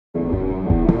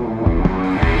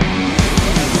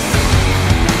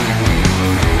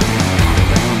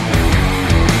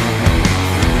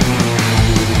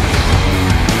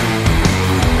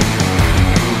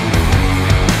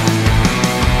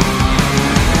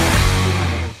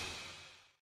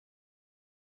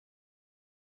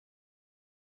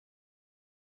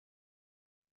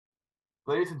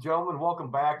Ladies and gentlemen, welcome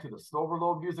back to the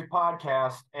Stoverload Music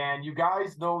Podcast. And you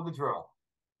guys know the drill.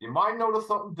 You might notice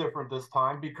something different this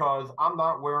time because I'm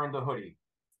not wearing the hoodie.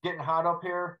 It's getting hot up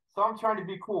here, so I'm trying to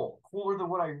be cool, cooler than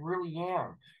what I really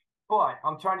am. But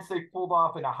I'm trying to stay cooled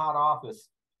off in a hot office.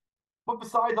 But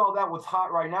besides all that, what's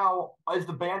hot right now is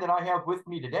the band that I have with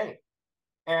me today.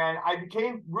 And I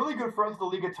became really good friends with the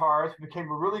lead guitarist,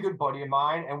 became a really good buddy of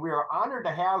mine, and we are honored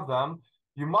to have them.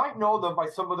 You might know them by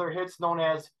some of their hits known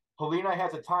as Helena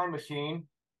Has a Time Machine,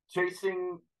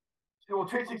 Chasing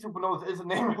Supernovas is the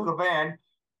name of the band,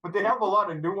 but they have a lot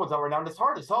of new ones out right now, and it's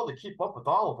hard as hell to keep up with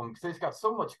all of them because they've got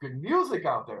so much good music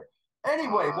out there.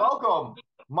 Anyway, welcome,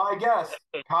 my guests,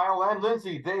 Kyle and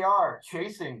Lindsay. They are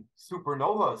Chasing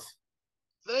Supernovas.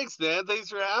 Thanks, man. Thanks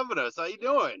for having us. How you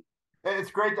doing? It's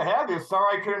great to have you.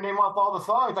 Sorry I couldn't name off all the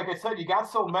songs. Like I said, you got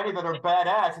so many that are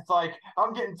badass. It's like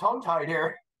I'm getting tongue-tied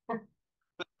here.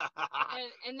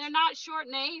 And they're not short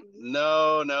names.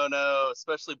 No.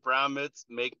 Especially Brown Mitts,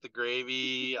 Make the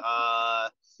Gravy.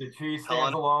 The cheese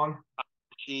stands alone.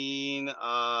 Machine.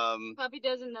 Puppy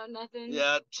doesn't know nothing.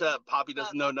 Yeah, Poppy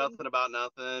doesn't know nothing about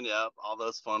nothing. Yep, all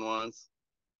those fun ones.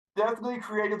 Definitely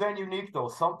creative and unique, though.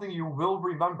 Something you will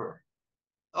remember.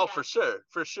 Oh, yeah.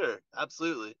 For sure,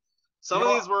 absolutely. Some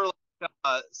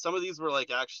of these were like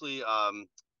actually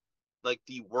like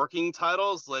the working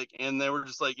titles, like, and they were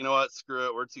just like, you know what, screw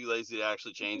it, we're too lazy to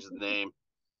actually change the name.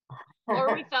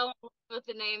 Or we fell in love with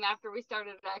the name after we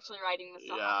started actually writing the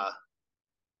song. Yeah.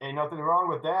 Ain't nothing wrong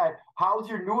with that. How's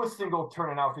your newest single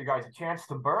turning out for you guys? A Chance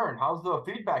to Burn. How's the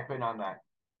feedback been on that?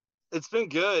 It's been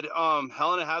good.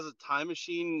 Helena Has a Time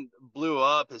Machine blew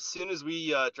up as soon as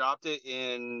we dropped it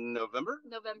in November.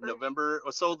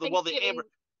 So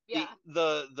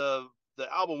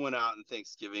the album went out in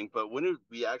Thanksgiving, but when did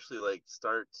we actually like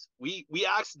start? We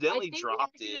accidentally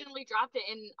dropped it. We accidentally dropped it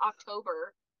in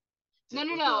October.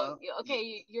 No.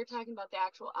 Okay, you're talking about the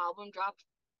actual album dropped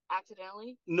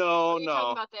accidentally? No. You're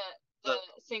talking about the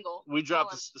single. We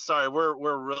dropped sorry,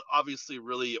 we're obviously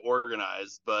really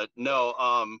organized, but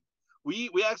no, we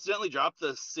accidentally dropped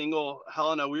the single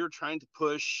Helena. We were trying to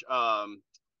push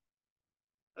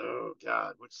oh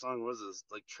God, which song was this?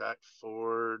 Like track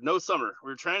 4, No Summer. We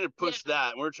were trying to push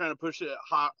that. We were trying to push it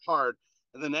hard.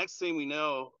 And the next thing we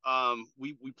know,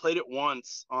 we played it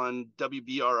once on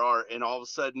WBRR, and all of a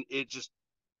sudden it just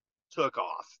took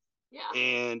off. Yeah.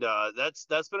 And that's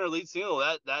been our lead single.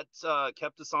 That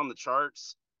kept us on the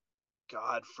charts,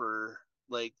 God, for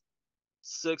like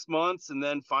 6 months, and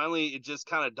then finally it just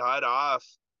kind of died off.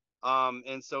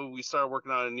 And so we started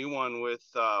working on a new one with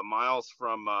Miles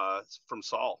from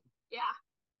Saul. Yeah.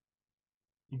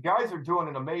 You guys are doing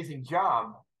an amazing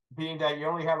job, being that you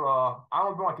only have I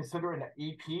don't want to consider it an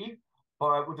EP,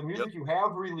 but with the music you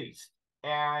have released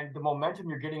and the momentum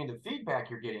you're getting and the feedback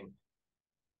you're getting,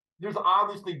 there's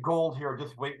obviously gold here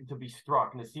just waiting to be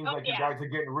struck, and it seems like you guys are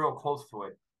getting real close to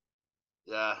it.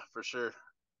 Yeah, for sure.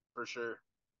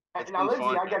 And now, Lindsay,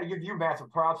 I got to give you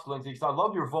massive props, Lindsay, because I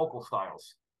love your vocal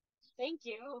styles. Thank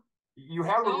you. You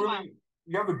have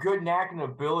a good knack and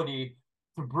ability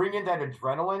to bring in that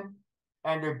adrenaline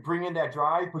and to bring in that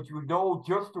drive, but you know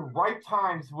just the right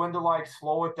times when to like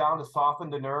slow it down to soften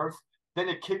the nerves, then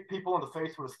to kick people in the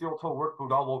face with a steel toe work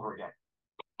boot all over again.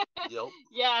 Yep.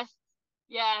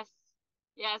 Yes.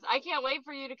 I can't wait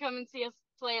for you to come and see us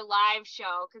play a live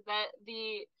show, because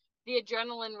the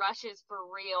adrenaline rushes for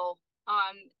real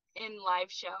in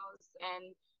live shows,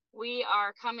 and we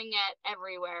are coming at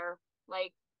everywhere.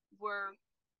 Like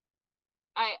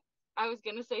I was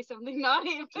gonna say something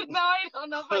naughty, but now I don't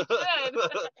know if I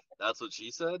should. That's what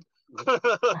she said. I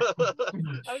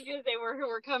was gonna say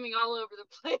we're coming all over the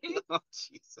place. Oh,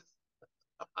 Jesus.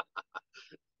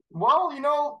 Well,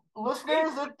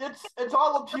 listeners, it's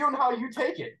all up to you and how you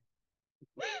take it.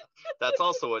 That's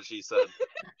also what she said.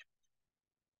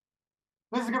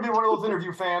 This is gonna be one of those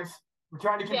interview fans. We're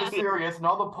trying to keep it serious, and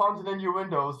all the puns and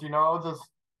innuendos, just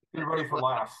be ready for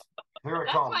laughs. Here it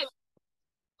comes.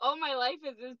 All my life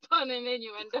is pun and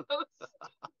innuendos.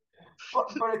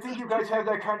 But I think you guys have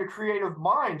that kind of creative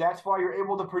mind. That's why you're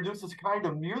able to produce this kind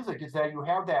of music, is that you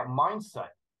have that mindset.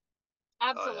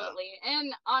 Absolutely. Oh, yeah.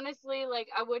 And honestly, like,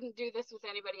 I wouldn't do this with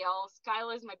anybody else.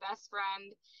 Kyle is my best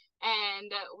friend,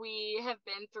 and we have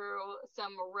been through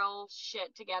some real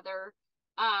shit together,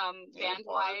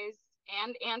 band-wise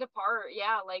and apart.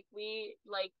 Yeah,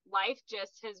 life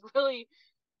just has really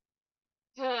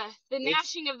the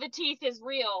gnashing of the teeth is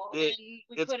real, and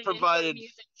we put it into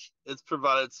music. It's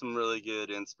provided some really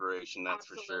good inspiration, that's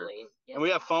Absolutely. For sure. Yes, and we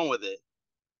have fun with it.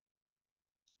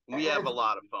 We have a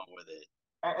lot of fun with it.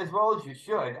 As well as you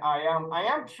should. I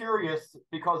am curious,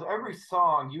 because every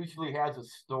song usually has a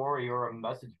story or a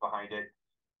message behind it.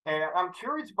 And I'm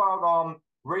curious about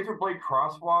Razorblade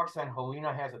Crosswalks and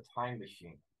Helena Has a Time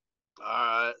Machine.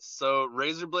 So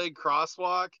Razorblade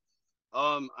Crosswalk,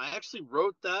 I actually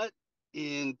wrote that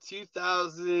in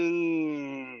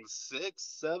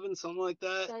 2006, 7, something like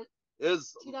that. It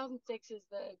was 2006 is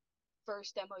the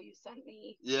first demo you sent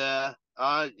me. Yeah.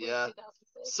 Yeah.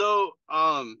 2006. So,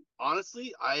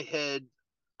 honestly, I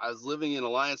was living in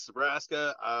Alliance,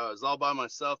 Nebraska. I was all by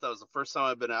myself. That was the first time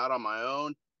I've been out on my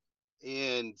own.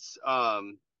 And,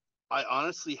 I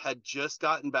honestly had just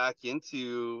gotten back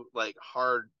into like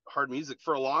hard music.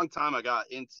 For a long time. I got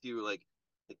into like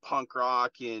punk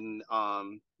rock and,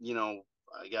 I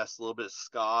guess a little bit of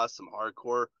ska, some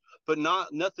hardcore, but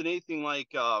nothing anything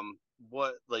like,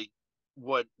 what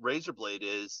Razorblade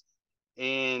is.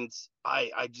 And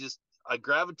I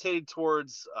gravitated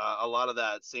towards a lot of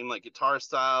that same like guitar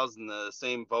styles and the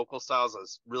same vocal styles. I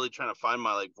was really trying to find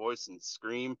my like voice and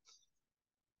scream.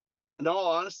 In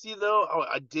all honesty, though,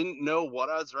 I didn't know what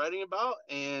I was writing about,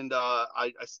 and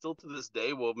I still to this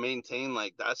day will maintain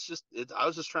like that's just it. I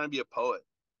was just trying to be a poet,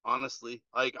 honestly.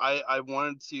 Like I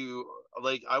wanted to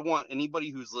like I want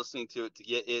anybody who's listening to it to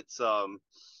get its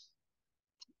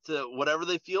to whatever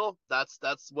they feel. That's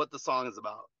what the song is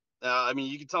about. I mean,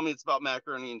 you can tell me it's about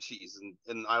macaroni and cheese,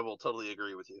 and I will totally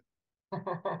agree with you.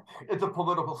 It's a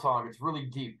political song. It's really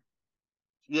deep.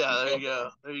 Yeah, there you go.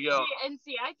 There you go. And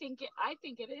see, I think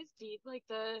it is deep. Like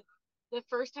the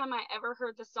first time I ever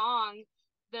heard the song,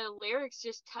 the lyrics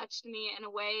just touched me in a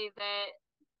way that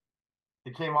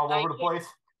it came all over the place.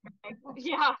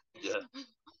 Yeah. Yeah.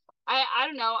 I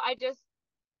don't know.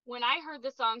 When I heard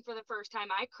the song for the first time,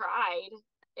 I cried.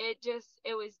 It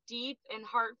was deep and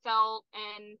heartfelt,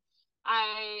 and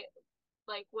I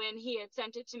like when he had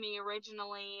sent it to me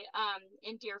originally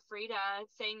in Dear Frida,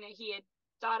 saying that he had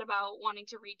thought about wanting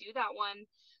to redo that one.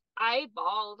 I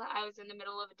bawled. I was in the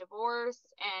middle of a divorce,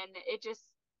 and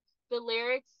the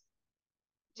lyrics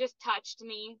just touched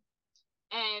me.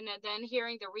 And then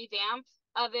hearing the revamp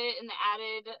of it and the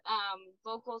added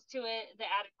vocals to it, the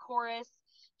added chorus,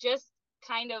 just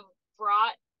kind of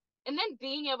brought, and then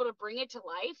being able to bring it to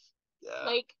life. Yeah.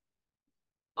 Like,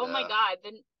 oh my God,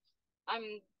 then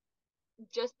I'm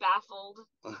just baffled.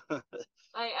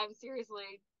 I'm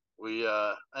seriously. We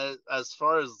as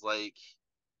far as like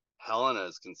Helena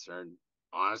is concerned,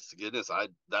 honest to goodness,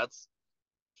 that's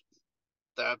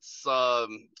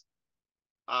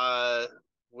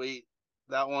wait,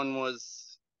 that one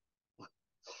was,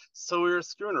 so we were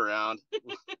screwing around.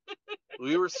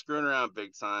 We were screwing around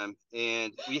big time,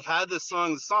 and we had this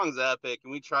song. The song's epic,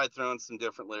 and we tried throwing some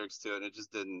different lyrics to it, and it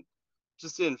just didn't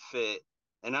fit.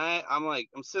 And I'm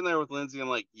sitting there with Lindsay. I'm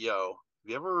like, yo, have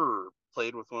you ever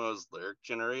played with one of those lyric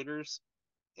generators?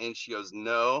 And she goes,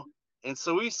 no. And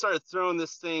so we started throwing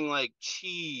this thing like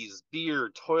cheese, beer,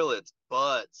 toilets,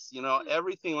 butts,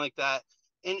 everything like that.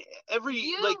 And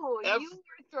you were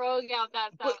throwing out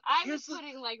that stuff. I was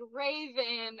putting like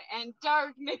Raven and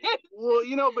Darkness.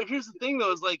 Well, but here's the thing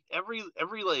though, is like every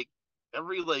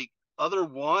other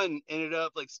one ended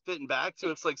up like spitting back to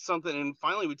it's like something, and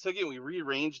finally we took it and we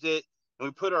rearranged it and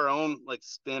we put our own like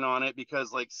spin on it,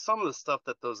 because like some of the stuff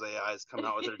that those AIs come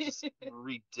out with are just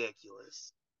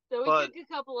ridiculous. So we took a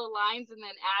couple of lines and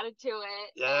then added to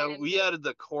it. Yeah, we added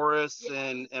the chorus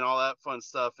and all that fun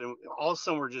stuff, and all of a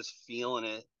sudden we're just feeling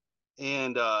it.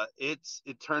 And it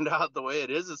turned out the way it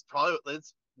is. It's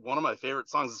one of my favorite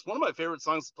songs. It's one of my favorite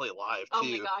songs to play live too. Oh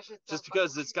my gosh, just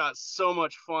because it's got so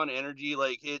much fun energy.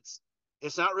 Like it's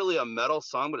not really a metal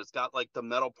song, but it's got like the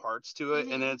metal parts to it,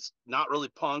 and it's not really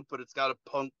punk, but it's got a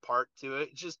punk part to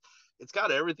it. It's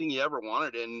got everything you ever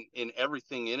wanted in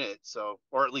everything in it. So,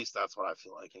 or at least that's what I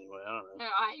feel like anyway. I don't know. No,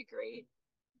 I agree.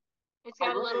 It's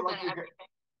got a little bit of everything.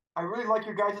 I really like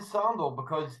your guys' sound though,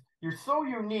 because you're so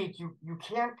unique. You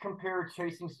can't compare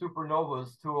Chasing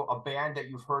Supernovas to a band that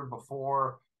you've heard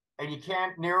before, and you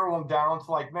can't narrow them down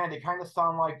to like, man, they kind of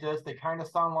sound like this, they kind of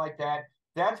sound like that.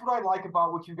 That's what I like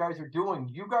about what you guys are doing.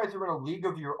 You guys are in a league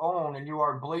of your own, and you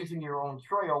are blazing your own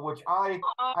trail, which I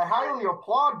highly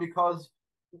applaud, because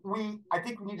I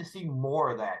think we need to see more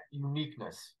of that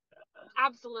uniqueness.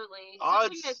 Absolutely,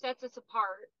 something that sets us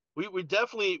apart. We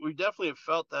definitely have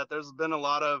felt that. There's been a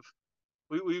lot of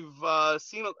we've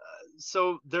seen,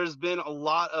 so there's been a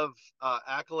lot of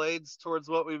accolades towards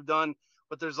what we've done,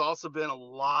 but there's also been a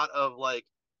lot of like,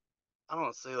 I don't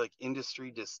want to say like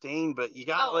industry disdain, but you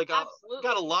got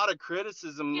got a lot of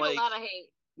criticism, like a lot of hate.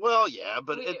 Well, yeah,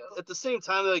 but at the same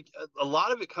time, like a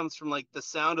lot of it comes from like the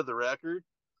sound of the record.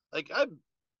 Like I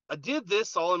did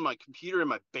this all in my computer in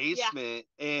my basement,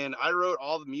 and I wrote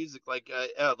all the music, like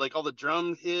all the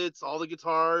drum hits, all the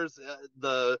guitars,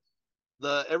 the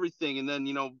everything, and then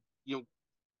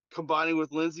combining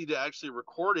with Lindsay to actually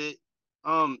record it.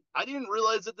 I didn't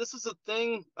realize that this is a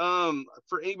thing.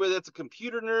 For anybody that's a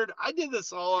computer nerd, I did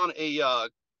this all on a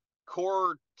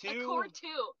Core 2. A Core 2.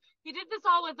 He did this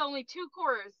all with only 2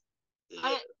 cores.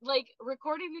 Yeah. Like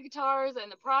recording the guitars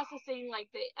and the processing, like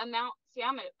the amount. See,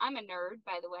 I'm a nerd,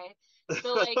 by the way.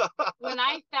 So like when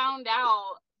I found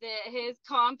out that his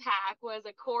compact was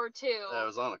a Core 2, that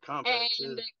was on a compact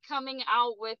and too. coming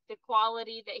out with the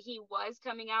quality that he was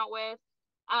coming out with,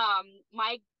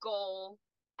 my goal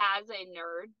as a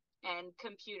nerd and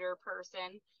computer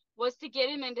person was to get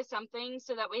him into something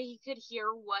so that way he could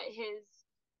hear what his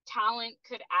talent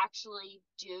could actually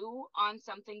do on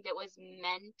something that was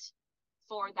meant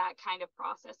for that kind of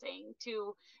processing,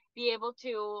 to be able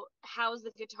to house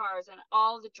the guitars and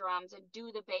all the drums and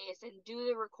do the bass and do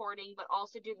the recording, but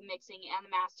also do the mixing and the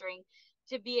mastering,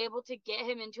 to be able to get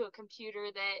him into a computer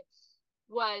that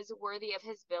was worthy of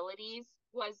his abilities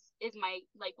was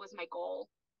my goal.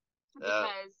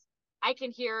 Because I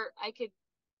could hear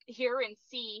and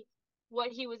see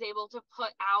what he was able to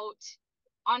put out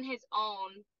on his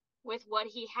own with what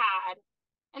he had.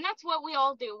 And that's what we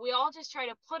all do. We all just try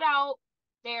to put out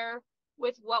there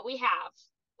with what we have.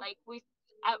 Like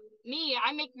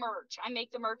I make merch. I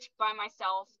make the merch by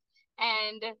myself,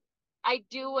 and I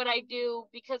do what I do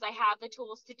because I have the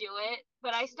tools to do it.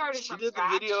 But I started from scratch. She did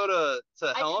the video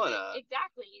to Helena.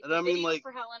 Exactly. And I mean, like,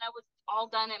 for Helena was all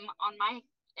done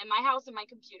in my house and my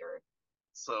computer.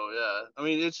 So yeah, I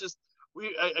mean, it's just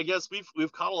I guess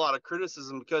we've caught a lot of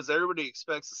criticism because everybody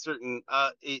expects a certain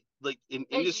an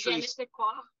industry.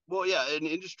 Well, yeah, an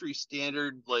industry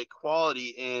standard like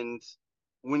quality, and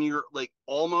when you're like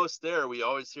almost there, we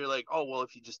always hear like, oh well,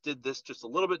 if you just did this just a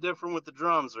little bit different with the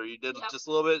drums, or you did just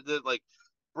a little bit that, like,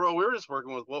 bro, we were just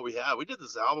working with what we had. We did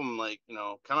this album like,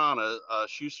 kind of on a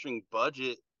shoestring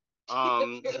budget,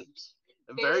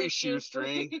 very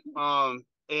shoestring,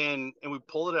 and we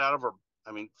pulled it out of our,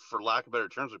 I mean, for lack of better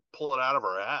terms, we pull it out of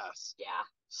our ass. Yeah.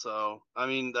 So, I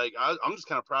mean, like, I'm just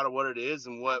kind of proud of what it is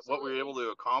and what we were able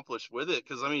to accomplish with it.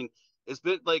 Because, I mean, it's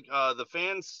been like the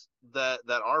fans that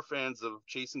are fans of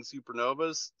Chasing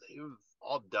Supernovas, they've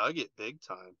all dug it big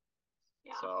time.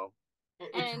 Yeah. So,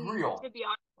 it's real. To be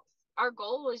honest, our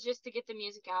goal was just to get the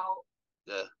music out.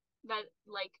 Yeah. That,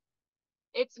 like,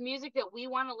 it's music that we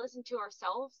want to listen to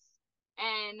ourselves,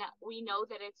 and we know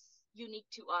that it's unique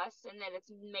to us and that it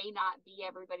may not be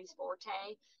everybody's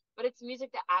forte, but it's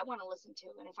music that I want to listen to.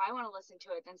 And if I want to listen to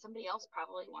it, then somebody else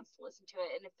probably wants to listen to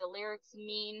it. And if the lyrics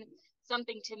mean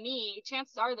something to me,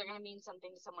 chances are they're going to mean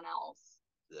something to someone else.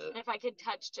 Yeah. And if I could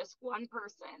touch just one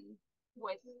person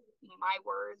with my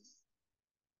words,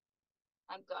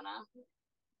 I'm gonna.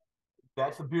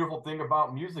 That's the beautiful thing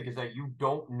about music, is that you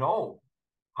don't know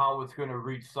how it's going to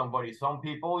reach somebody. Some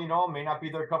people, may not be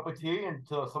their cup of tea, and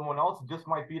to someone else, this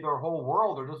might be their whole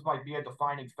world, or this might be a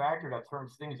defining factor that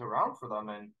turns things around for them.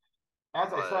 And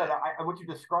as I said, what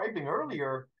you're describing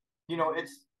earlier,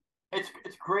 it's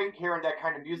great hearing that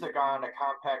kind of music on a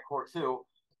compact Core 2,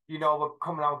 but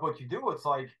coming out with what you do, it's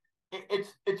like,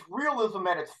 it's realism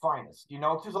at its finest.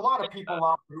 There's a lot of people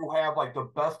out there who have like the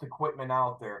best equipment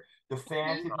out there, the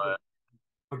fancy,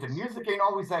 but the music ain't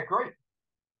always that great.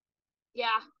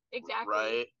 Yeah,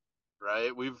 exactly.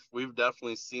 Right. We've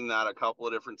definitely seen that a couple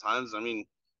of different times. I mean,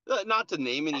 not to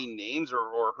name any names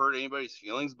or hurt anybody's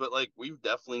feelings, but like, we've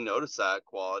definitely noticed that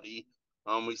quality.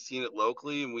 We've seen it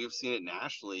locally and we've seen it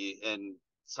nationally. And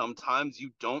sometimes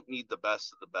you don't need the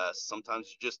best of the best. Sometimes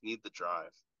you just need the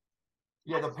drive.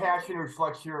 Yeah, the passion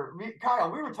reflects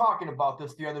Kyle, we were talking about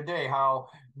this the other day, how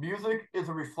music is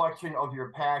a reflection of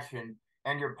your passion,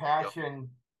 and your passion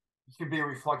should be a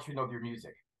reflection of your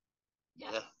music.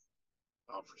 Yes. Yeah.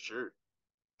 Oh, for sure.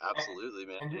 Absolutely,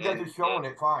 man. And you guys are showing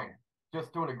it fine.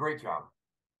 Just doing a great job.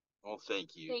 Well,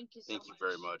 thank you. Thank you so much. Thank you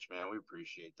very much, man. We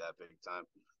appreciate that big time.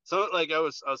 So, like, I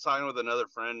was talking with another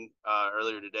friend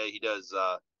earlier today. He does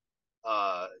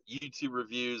YouTube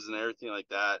reviews and everything like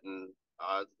that, and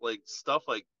like stuff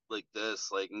like this,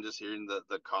 like, and just hearing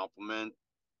the compliment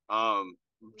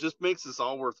just makes this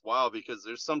all worthwhile, because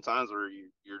there's some times where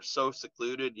you're so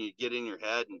secluded and you get in your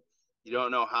head and you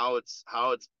don't know how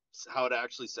it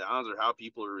actually sounds or how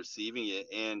people are receiving it.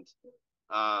 And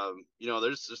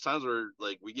there's times where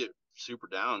like we get super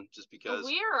down just because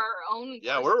we're our own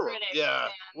critics,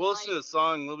 we'll listen to the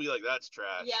song and we'll be like, that's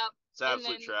trash. Yep. It's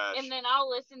absolute trash. And then I'll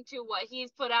listen to what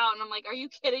he's put out and I'm like, are you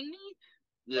kidding me?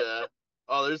 Yeah.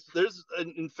 Oh, there's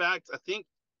in fact, I think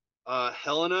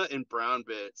Helena and Brown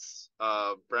Bits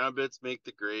Make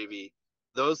the Gravy.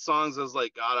 Those songs, I was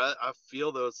like, God, I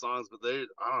feel those songs, but I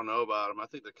don't know about them. I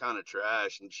think they're kind of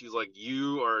trash. And she's like,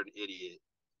 you are an idiot.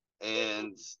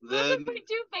 And those then are my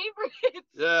two favorites.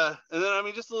 Yeah, and then I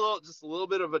mean, just a little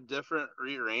bit of a different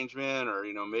rearrangement, or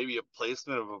maybe a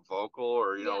placement of a vocal,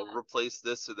 or replace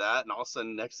this or that, and all of a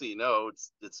sudden, next thing you know,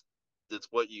 it's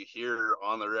what you hear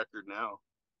on the record now.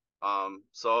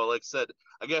 So like I said,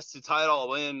 I guess to tie it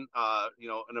all in,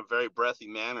 in a very breathy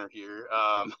manner here,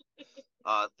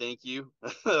 thank you.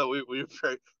 we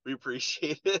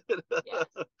appreciate it. Yes.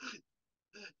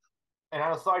 And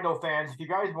on a side note, fans, if you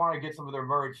guys want to get some of their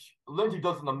merch, Lindsay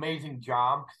does an amazing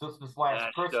job. Because this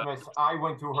last Christmas, I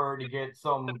went to her to get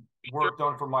some work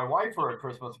done for my wife for a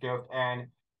Christmas gift, and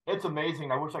it's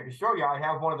amazing. I wish I could show you. I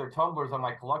have one of their tumblers on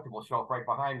my collectible shelf right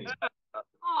behind me.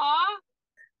 Aww.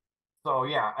 So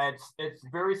yeah, it's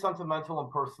very sentimental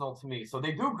and personal to me. So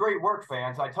they do great work,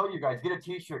 fans. I tell you guys, get a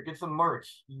T-shirt, get some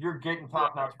merch. You're getting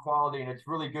top-notch quality, and it's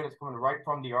really good. It's coming right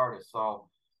from the artist. So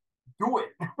do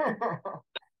it.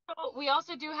 We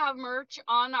also do have merch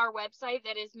on our website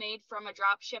that is made from a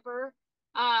drop shipper.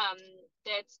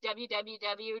 That's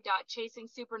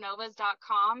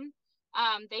www.chasingssupernovas.com.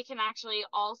 They can actually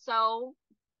also,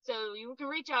 so you can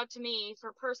reach out to me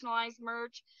for personalized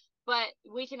merch, but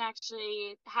we can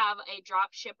actually have a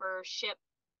drop shipper ship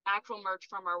actual merch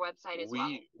from our website as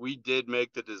well. We did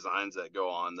make the designs that go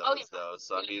on those though.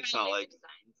 So I mean, it's not like,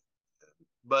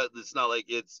 but it's not like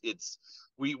it's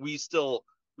we still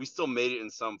made it in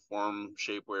some form,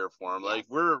 shape, way, or form. Yes. Like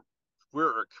we're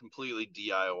a completely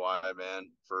DIY,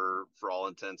 man, for all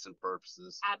intents and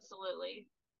purposes. Absolutely.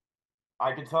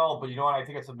 I can tell, but you know what? I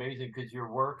think it's amazing because your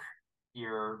work,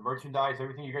 your merchandise,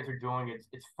 everything you guys are doing, it's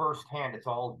firsthand. It's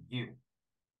all you,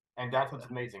 and that's what's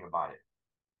amazing about it.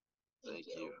 Thank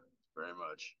you very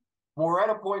much. Well, we're at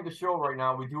a point in the show right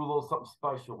now. We do a little something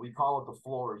special. We call it "The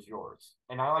Floor Is Yours,"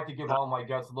 and I like to give all my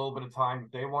guests a little bit of time.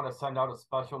 If they want to send out a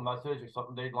special message or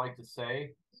something they'd like to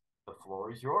say, the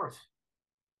floor is yours.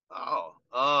 Oh,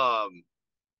 all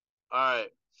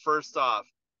right. First off,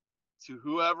 to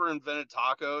whoever invented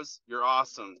tacos, you're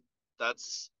awesome.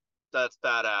 That's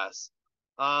badass.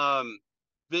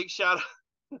 Big shout out.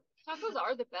 Tacos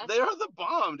are the best. They are the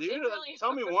bomb, dude. Really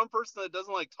Tell me one person that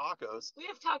doesn't like tacos. We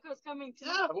have tacos coming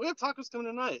tonight. Yeah, we have tacos coming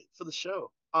tonight for the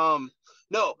show. No,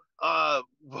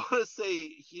 want to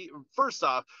say first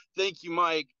off, thank you,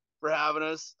 Mike, for having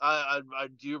us. I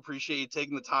do appreciate you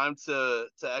taking the time to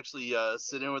actually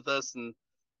sit in with us and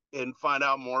find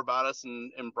out more about us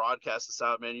and broadcast us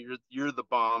out, man. You're the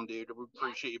bomb, dude. We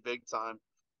appreciate you big time.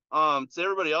 To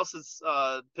everybody else that's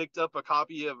picked up a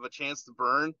copy of A Chance to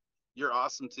Burn, you're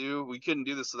awesome too. We couldn't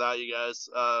do this without you guys.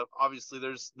 Obviously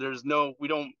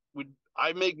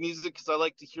I make music because I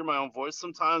like to hear my own voice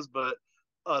sometimes, but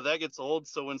that gets old.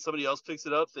 So when somebody else picks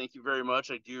it up, thank you very much.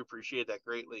 I do appreciate that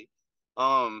greatly.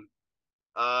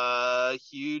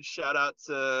 Huge shout out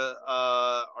to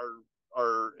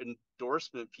our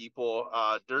endorsement people,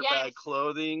 Dirtbag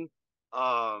Clothing,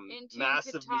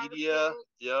 Massive Media,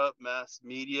 Mass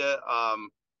Media,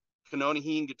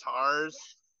 Canonaheen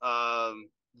Guitars.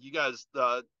 You guys,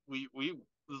 we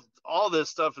all this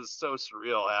stuff is so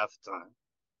surreal half the time.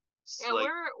 Yeah, like,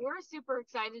 we're super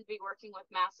excited to be working with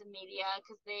Massive Media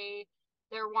because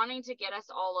they're wanting to get us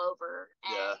all over.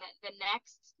 And the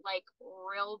next like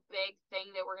real big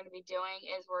thing that we're going to be doing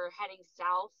is we're heading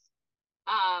south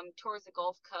towards the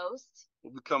Gulf Coast.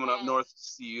 We'll be coming up north to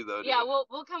see you though. Yeah,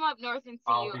 we'll come up north and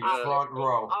see you. Front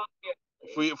row.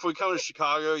 If we come to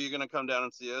Chicago, you're going to come down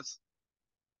and see us?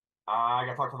 I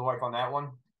got to talk to the wife on that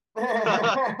one.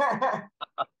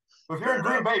 If you're in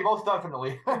Green Bay, most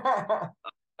definitely. Fair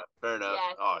enough.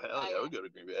 Yes, oh, hell yeah, we'll go to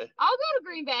Green Bay. I'll go to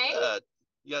Green Bay. Yeah,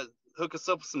 you got to hook us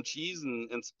up with some cheese and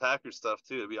some Packers stuff,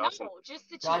 too. It'd be awesome. No, just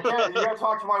the cheese. You got to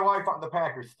talk to my wife on the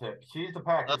Packers tip. She's the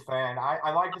Packers fan.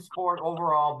 I like the sport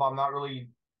overall, but I'm not really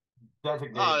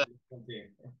designated. Oh, yeah.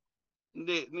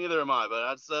 Neither am I,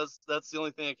 but that's the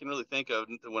only thing I can really think of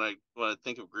when I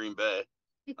think of Green Bay.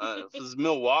 If it was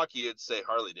Milwaukee, it'd say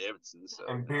Harley Davidson. So.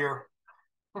 And beer.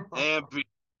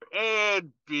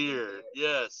 and beer.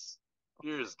 Yes.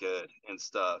 Beer is good and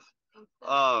stuff.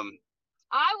 I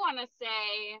want to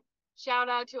say shout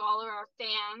out to all of our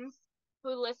fans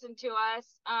who listen to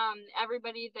us.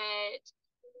 Everybody that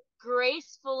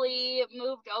gracefully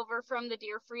moved over from the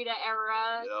Dear Frida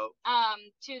era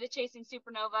to the Chasing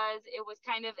Supernovas. It was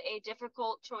kind of a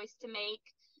difficult choice to make,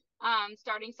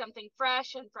 starting something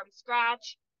fresh and from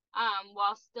scratch,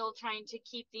 while still trying to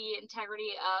keep the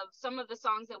integrity of some of the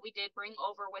songs that we did bring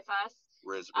over with us.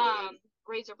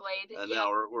 Razor Blade. And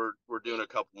now we're doing a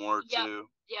couple more too.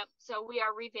 Yep. So we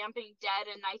are revamping Dead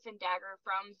and Knife and Dagger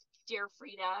from Dear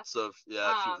Frida. So if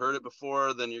you've heard it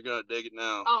before, then you're gonna dig it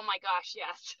now. Oh my gosh,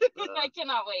 yes. I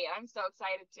cannot wait. I'm so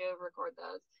excited to record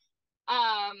those.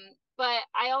 But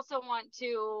I also want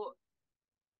to,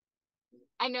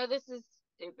 I know this is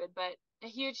stupid, but a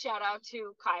huge shout out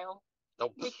to Kyle.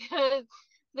 Nope. Because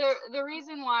the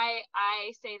reason why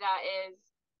I say that is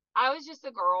I was just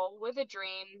a girl with a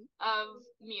dream of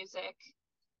music,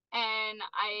 and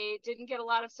I didn't get a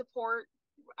lot of support.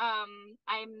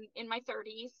 I'm in my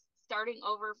 30s, starting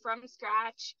over from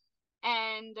scratch,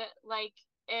 and like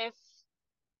if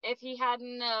he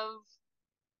hadn't have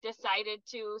decided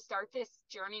to start this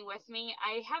journey with me,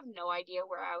 I have no idea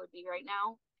where I would be right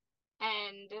now.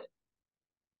 And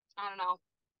I don't know.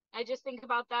 I just think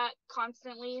about that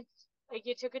constantly. Like,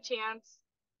 you took a chance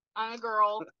on a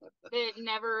girl that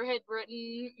never had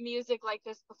written music like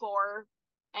this before,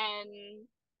 and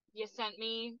you sent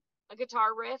me a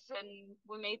guitar riff, and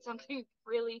we made something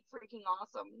really freaking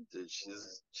awesome. Dude,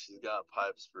 she's got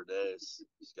pipes for days.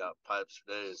 She's got pipes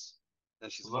for days,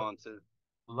 and she's fun too.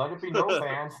 Let it be known,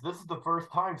 fans, this is the first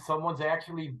time someone's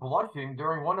actually blushing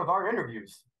during one of our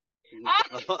interviews. No, not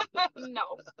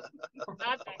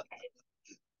that guy.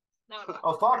 No. I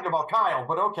was talking about Kyle,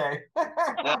 but okay.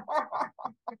 Yeah.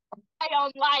 I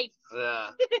don't like.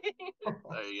 Yeah.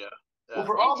 There you go. Yeah. Well,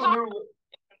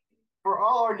 for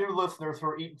all our new listeners who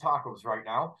are eating tacos right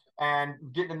now and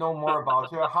getting to know more about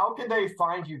you, how can they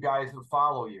find you guys and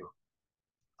follow you?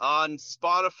 On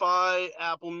Spotify,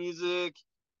 Apple Music,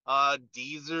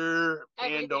 Deezer,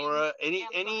 Pandora,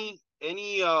 any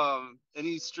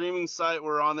streaming site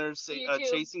we're on there. Say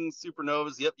Chasing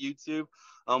Supernovas. Yep, YouTube.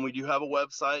 We do have a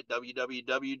website,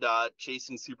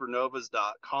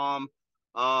 www.chasingsupernovas.com.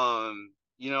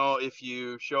 If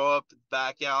you show up at the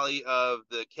back alley of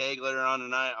the keg later on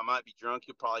tonight, I might be drunk.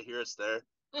 You'll probably hear us there.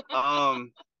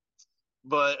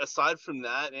 But aside from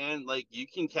that, man, like, you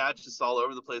can catch us all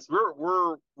over the place.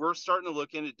 We're starting to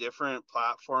look into different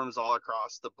platforms all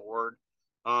across the board.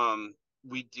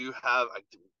 We do have,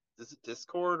 is it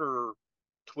Discord or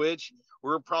Twitch?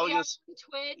 We're probably gonna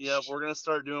Twitch. Yeah, we're gonna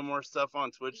start doing more stuff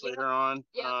on Twitch later on.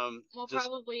 Yeah, we'll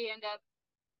probably end up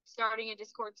starting a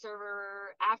Discord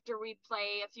server after we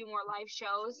play a few more live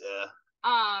shows. Yeah.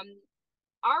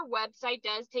 Our website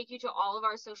does take you to all of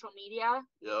our social media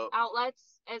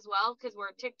outlets as well, because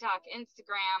we're TikTok,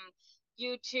 Instagram,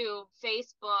 YouTube,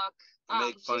 Facebook.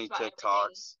 Make funny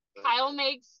TikToks. Everything. Kyle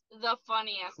makes the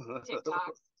funniest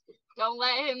TikToks. Don't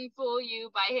let him fool you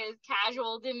by his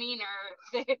casual demeanor.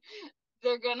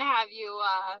 They're gonna have you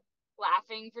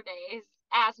laughing for days.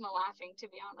 Asthma laughing, to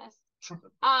be honest.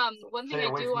 One thing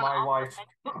I do want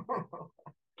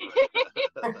to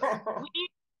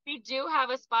we do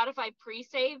have a Spotify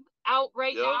pre-save out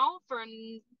right now for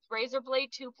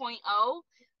Razorblade 2.0.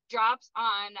 Drops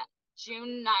on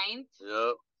June 9th.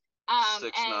 Yep.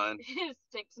 6'9".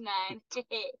 6'9".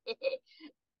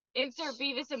 Insert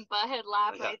Beavis and Butthead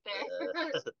laugh right there.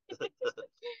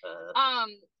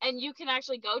 And you can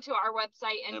actually go to our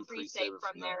website and pre-save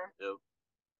from there. Yep.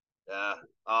 Yeah.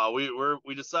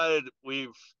 We decided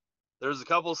there's a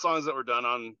couple of songs that were done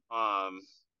on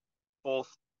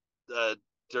both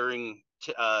during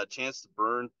Chance to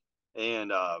Burn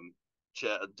and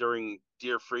during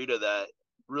Dear Frida that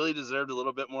really deserved a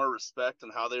little bit more respect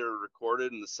on how they were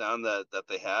recorded and the sound that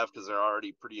they have, because they're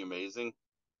already pretty amazing.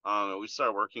 We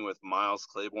started working with Miles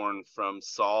Claiborne from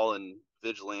Saul and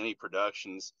Vigilante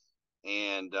Productions,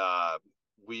 and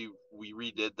we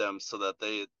redid them so that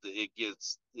it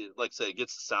gets the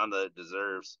sound that it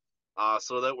deserves.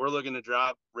 So that we're looking to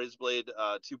drop Razorblade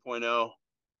 2.0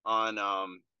 on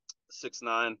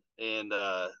 6'9", and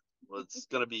it's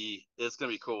gonna be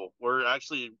cool. We're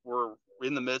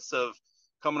in the midst of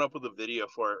coming up with a video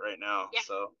for it right now.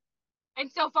 Yeah.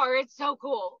 And so far it's so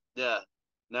cool. Yeah.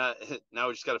 Now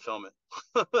we just got to film it.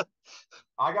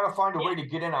 I got to find a way to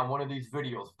get in on one of these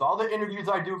videos. With all the interviews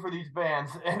I do for these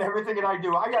bands and everything that I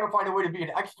do, I got to find a way to be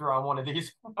an extra on one of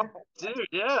these. Dude,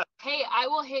 yeah. Hey, I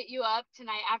will hit you up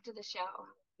tonight after the show.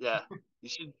 Yeah.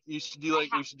 You should do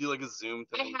like a Zoom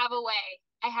thing. I have a way.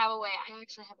 I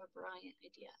actually have a brilliant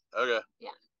idea. Okay.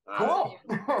 Yeah. Cool.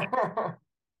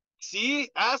 See,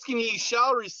 asking ye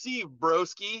shall receive,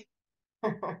 broski.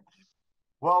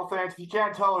 Well, fans, if you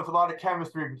can't tell, there's a lot of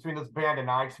chemistry between this band and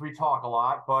I, because we talk a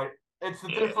lot, but it's a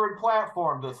different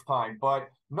platform this time. But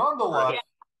nonetheless,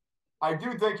 I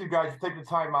do thank you guys for taking the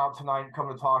time out tonight and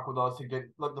coming to talk with us and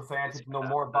let the fans get to know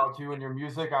more about you and your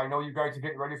music. I know you guys are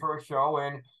getting ready for a show,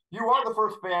 and you are the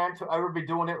first band to ever be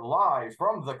doing it live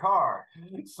from the car.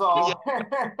 So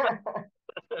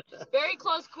very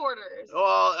close quarters.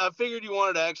 Well, I figured you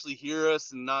wanted to actually hear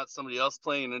us and not somebody else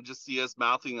playing and just see us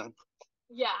mouthing on.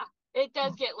 Yeah. It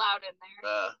does get loud in there.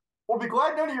 Well, be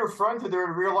glad none of your friends are there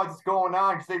to realize what's going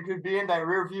on, because they could be in that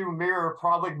rearview mirror,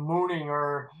 probably mooning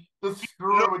or just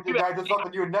screwing with you guys. It's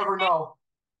something you would never know.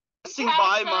 Passing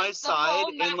by my side,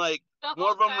 and like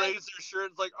one of them raised their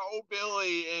shirts, like, "Oh,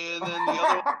 Billy," and then the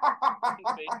other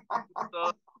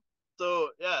one.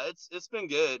 So yeah, it's been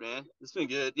good, man. It's been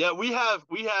good. Yeah, we have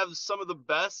some of the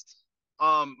best,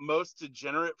 most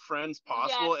degenerate friends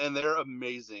possible, and they're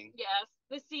amazing. Yes,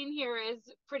 the scene here is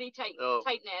pretty tight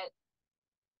knit.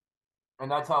 And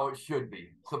that's how it should be,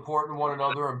 supporting one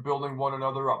another and building one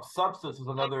another up. Substance is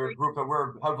another group that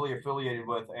we're heavily affiliated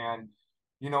with, and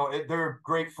they're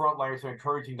great frontliners and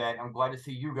encouraging that. I'm glad to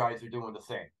see you guys are doing the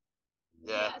same.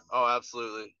 Yeah. Yes. Oh,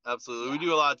 absolutely. Yeah. We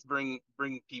do a lot to bring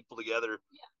people together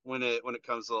when it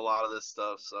comes to a lot of this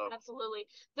stuff. So absolutely.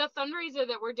 The fundraiser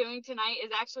that we're doing tonight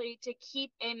is actually to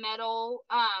keep a metal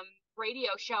radio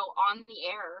show on the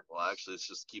air. Well, actually, it's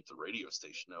just keep the radio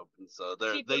station open. So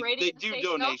they do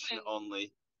donation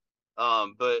only.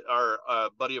 But our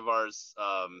buddy of ours,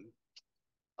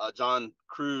 John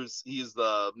Cruz, he's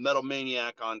the Metal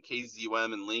Maniac on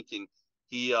KZUM in Lincoln.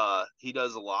 He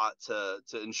does a lot to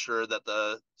ensure that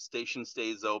the station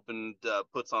stays open,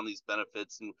 puts on these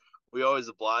benefits, and we always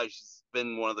oblige. He's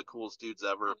been one of the coolest dudes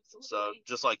ever. Absolutely. So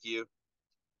just like you.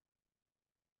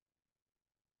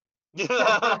 I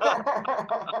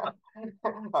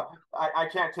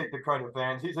can't take the credit,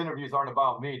 fans. These interviews aren't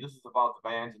about me. This is about the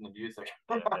bands and the music.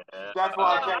 That's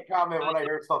why I can't comment when I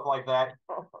hear stuff like that.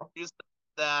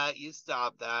 You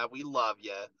stop that. We love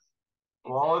you.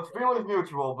 Well, it's feeling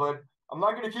mutual, but I'm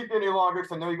not going to keep you any longer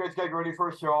because I know you guys get ready for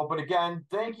a show. But again,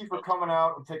 thank you for coming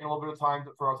out and taking a little bit of time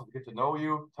for us to get to know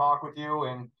you, talk with you,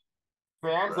 and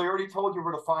fans, they already told you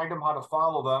where to find them, how to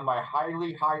follow them. I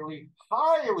highly, highly,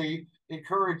 highly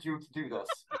encourage you to do this.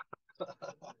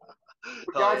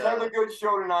 Guys, have a good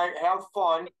show tonight. Have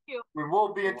fun. We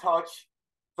will be in touch.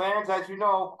 Fans, as you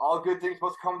know, all good things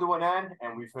must come to an end,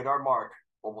 and we've hit our mark.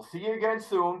 But we'll see you again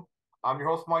soon. I'm your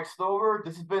host, Mike Stover.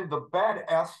 This has been the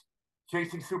Badass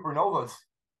Chasing Supernovas.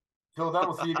 Till then,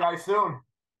 we'll see you guys soon.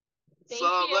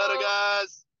 Later,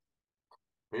 guys.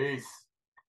 Peace.